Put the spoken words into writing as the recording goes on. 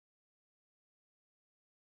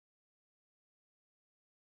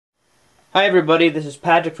Hi everybody, this is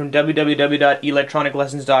Patrick from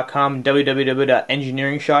www.electroniclessons.com and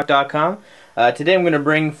www.engineeringshock.com. Today I'm going to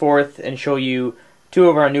bring forth and show you two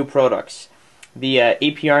of our new products. The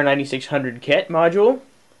APR9600 kit module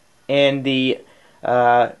and the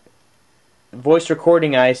voice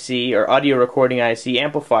recording IC or audio recording IC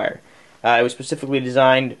amplifier. It was specifically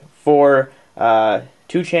designed for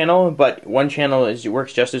two-channel, but one channel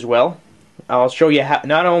works just as well. I'll show you how,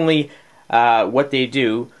 not only what they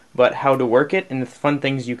do, but how to work it and the fun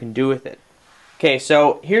things you can do with it. Okay,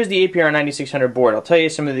 so here's the APR9600 board. I'll tell you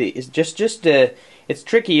some of the. It's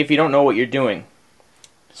tricky if you don't know what you're doing.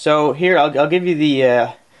 So here I'll give you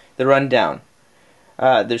the rundown.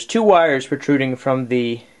 There's two wires protruding from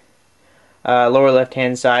the lower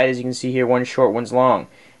left-hand side. As you can see here, one's short, one's long.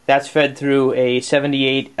 That's fed through a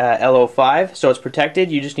 78 LO5, so it's protected.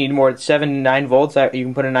 You just need more than 7 to 9 volts. You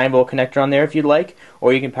can put a 9-volt connector on there if you'd like,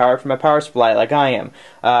 or you can power it from a power supply like I am.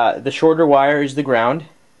 The shorter wire is the ground,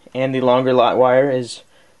 and the longer wire is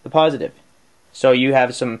the positive. So you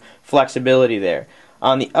have some flexibility there.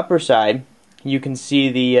 On the upper side, you can see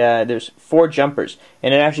there's 4 jumpers,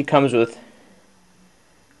 and it actually comes with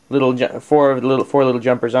four little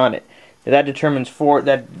jumpers on it. That determines four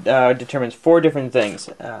different things.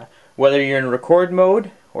 Whether you're in record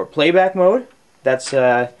mode or playback mode, that's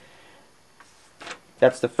the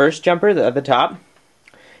first jumper at the top.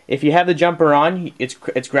 If you have the jumper on,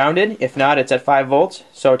 it's grounded. If not, it's at 5 volts.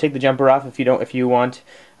 So take the jumper off if you want,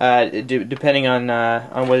 depending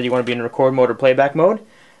on whether you want to be in record mode or playback mode.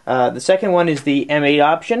 The second one is the M8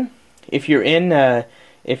 option. If you're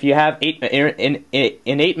if you have in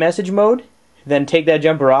 8 message mode, then take that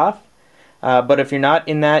jumper off. But if you're not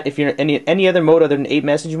in that, if you're in any other mode other than 8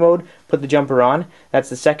 message mode, put the jumper on. That's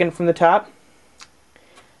the second from the top.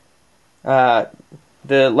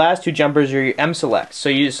 The last 2 jumpers are your M selects, so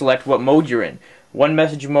you just select what mode you're in. 1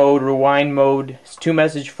 message mode, rewind mode, 2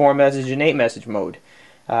 message, 4 message, and 8 message mode.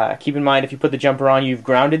 Keep in mind if you put the jumper on, you've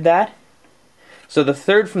grounded that. So the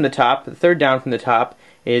third from the top, the third down from the top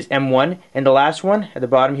is M1, and the last one at the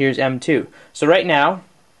bottom here is M2. So right now,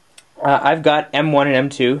 I've got M1 and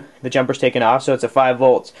M2, the jumper's taken off, so it's at 5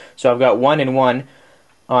 volts. So I've got 1 and 1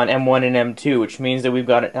 on M1 and M2, which means that we've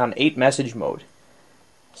got it on 8 message mode.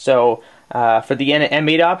 So for the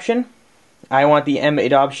M8 option, I want the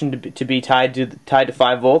M8 option to be tied to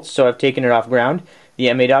 5 volts, so I've taken it off ground. The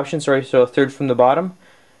M8 option, sorry, so a third from the bottom.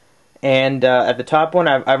 And at the top one,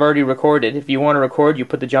 I've already recorded. If you want to record, you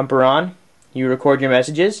put the jumper on, you record your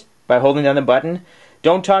messages by holding down the button.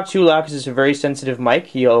 Don't talk too loud because it's a very sensitive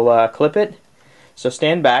mic. You'll clip it. So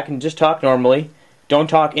stand back and just talk normally. Don't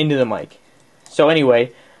talk into the mic. So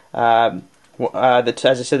anyway, as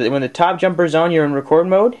I said, when the top jumper is on, you're in record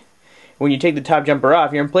mode. When you take the top jumper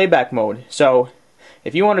off, you're in playback mode. So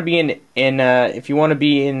if you want to be in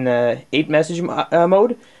 8 message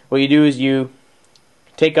mode, what you do is you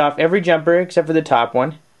take off every jumper except for the top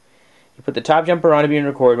one. You put the top jumper on to be in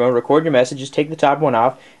record mode, record your messages, take the top one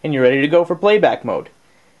off, and you're ready to go for playback mode.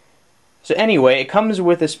 So anyway, it comes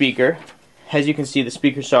with a speaker. As you can see, the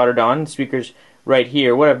speaker's soldered on. The speaker's right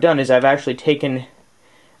here. What I've done is I've actually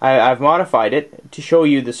I've modified it to show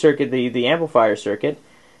you the circuit, the amplifier circuit.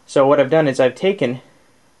 So what I've done is I've taken,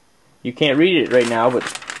 you can't read it right now, but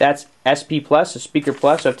that's SP plus, a speaker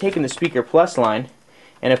plus. So I've taken the speaker plus line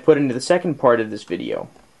and I've put it into the second part of this video.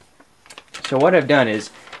 So what I've done is,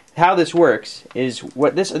 how this works is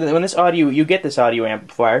when you get this audio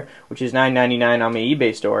amplifier, which is $9.99 on my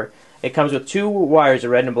eBay store, it comes with 2 wires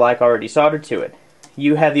of red and black already soldered to it.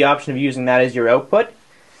 You have the option of using that as your output,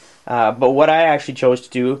 but what I actually chose to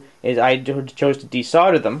do is I chose to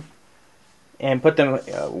desolder them and put them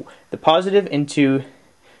the positive into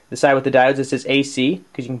the side with the diodes that says AC,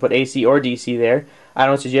 because you can put AC or DC there. I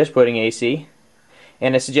don't suggest putting AC,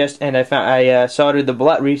 and I soldered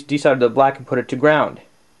desoldered the black and put it to ground.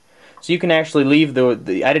 So you can actually leave I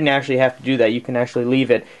didn't actually have to do that. You can actually leave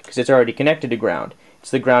it because it's already connected to ground. It's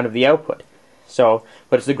the ground of the output. So,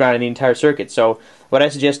 but it's the ground of the entire circuit. So what I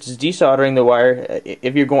suggest is desoldering the wire.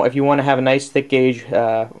 If you want to have a nice thick gauge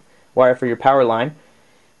wire for your power line,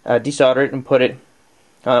 desolder it and put it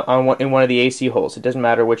in one of the AC holes. It doesn't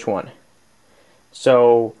matter which one.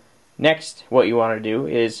 So next, what you want to do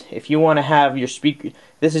is, if you want to have your speaker,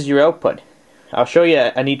 this is your output. I'll show you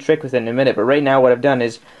a neat trick with it in a minute, but right now what I've done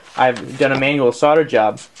is I've done a manual solder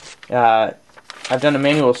job. I've done a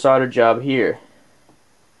manual solder job here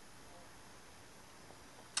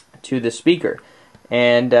to the speaker,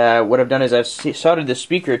 and what I've done is I've soldered the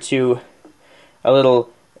speaker to a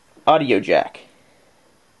little audio jack.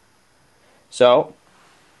 So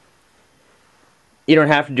you don't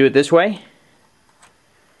have to do it this way.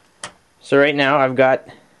 So right now I've got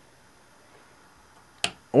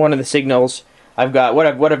one of the signals. I've got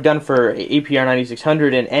what I've done for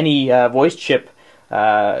APR9600 and any voice chip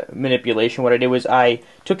manipulation. What I did was I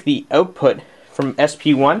took the output from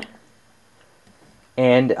SP1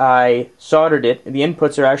 and I soldered it. The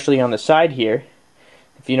inputs are actually on the side here.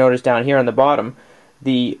 If you notice down here on the bottom,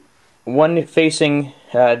 the one facing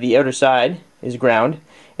the outer side is ground,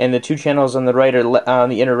 and the two channels on the right are on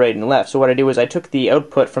the inner right and left. So what I did was I took the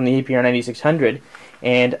output from the APR9600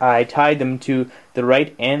 and I tied them to the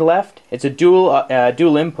right and left. It's a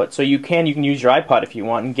dual input, so you can use your iPod if you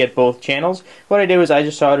want and get both channels. What I did was I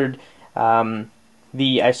just soldered the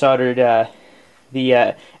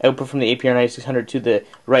output from the APR9600 to the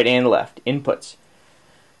right and left inputs.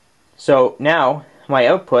 So now my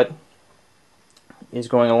output is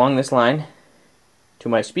going along this line to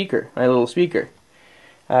my speaker, my little speaker.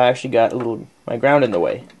 I actually got my ground in the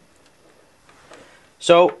way.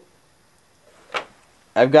 So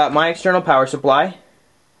I've got my external power supply,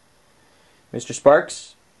 Mr.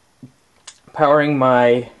 Sparks, powering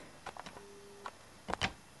my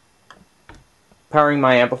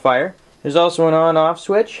amplifier. There's also an on-off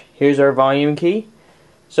switch. Here's our volume key.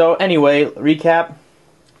 So anyway, recap.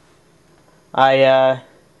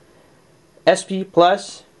 SP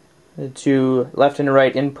plus to left and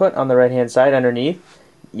right input on the right hand side underneath.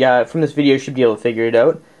 Yeah, from this video you should be able to figure it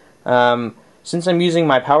out. Since I'm using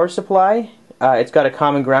my power supply, it's got a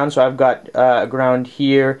common ground, so I've got a ground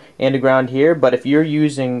here and a ground here. But if you're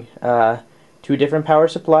using two different power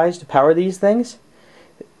supplies to power these things,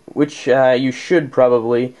 which you should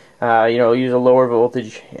probably, use a lower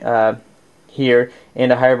voltage here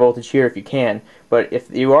and a higher voltage here if you can. But if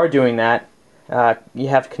you are doing that, you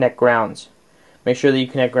have to connect grounds. Make sure that you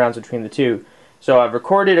connect grounds between the two. So I've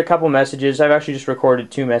recorded a couple messages. I've actually just recorded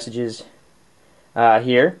 2 messages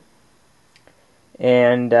here,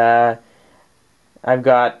 and I've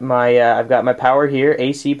got my power here,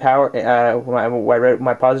 AC power.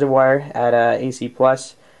 My positive wire at AC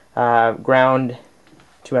plus, ground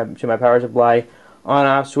to my power supply,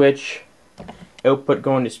 on-off switch, output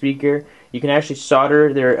going to speaker. You can actually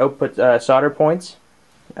solder their output solder points,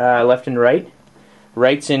 left and right.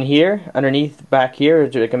 Right's in here, underneath back here,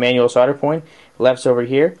 it's like a manual solder point. Left's over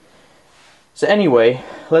here. So anyway,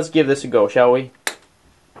 let's give this a go, shall we?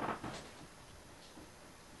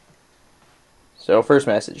 So first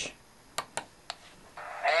message.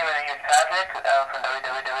 Hey, my name is Patrick from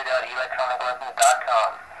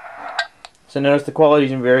www.electroniclessons.com. So notice the quality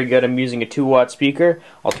isn't very good. I'm using a 2-watt speaker.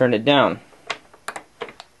 I'll turn it down. Hey,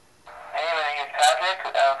 my name is Patrick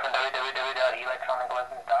from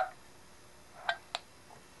www.electroniclessons.com.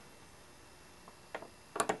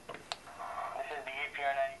 This is the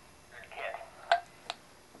APR9600 kit.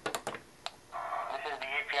 This is the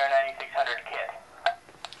APR9600 kit.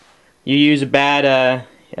 You use a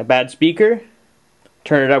bad speaker.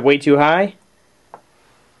 Turn it up way too high.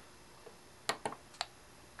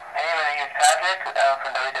 Hey, my name is Patrick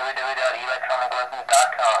from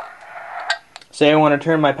www.electroniclessons.com. Say I want to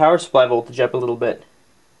turn my power supply voltage up a little bit.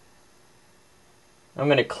 I'm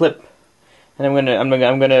gonna clip, and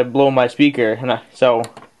I'm gonna blow my speaker. So. Hey,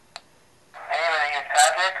 my name is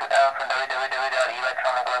Patrick from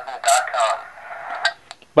www.electroniclessons.com.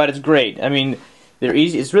 But it's great. I mean, they're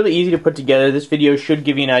easy. It's really easy to put together. This video should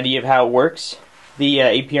give you an idea of how it works. The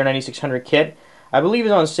APR9600 kit, I believe,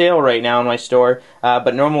 is on sale right now in my store,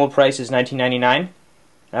 but normal price is $19.99.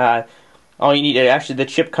 All you need, actually, the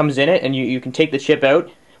chip comes in it, and you can take the chip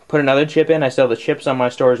out, put another chip in. I sell the chips on my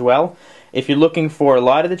store as well. If you're looking for a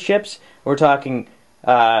lot of the chips, we're talking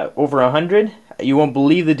over 100. You won't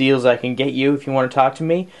believe the deals I can get you if you want to talk to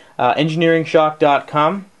me.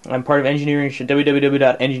 EngineeringShock.com. I'm part of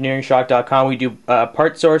www.engineeringshock.com. We do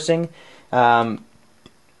part sourcing,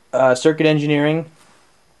 circuit engineering.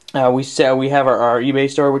 We have our eBay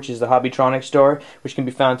store, which is the Hobbytronics store, which can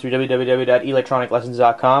be found through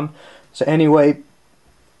www.electroniclessons.com. So anyway,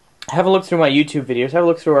 have a look through my YouTube videos. Have a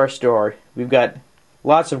look through our store. We've got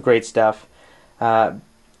lots of great stuff.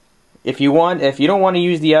 If you don't want to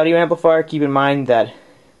use the audio amplifier, keep in mind that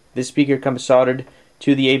this speaker comes soldered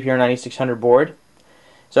to the APR9600 board.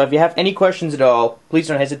 So if you have any questions at all, please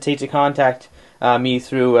don't hesitate to contact me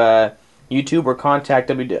through YouTube, or contact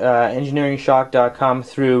EngineeringShock.com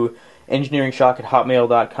through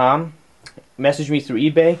engineeringshock@hotmail.com. Message me through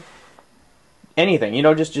eBay. Anything,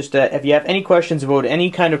 just if you have any questions about any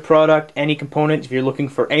kind of product, any component, if you're looking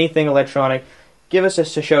for anything electronic, give us a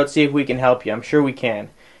shout, see if we can help you. I'm sure we can,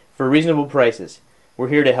 for reasonable prices. We're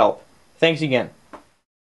here to help. Thanks again.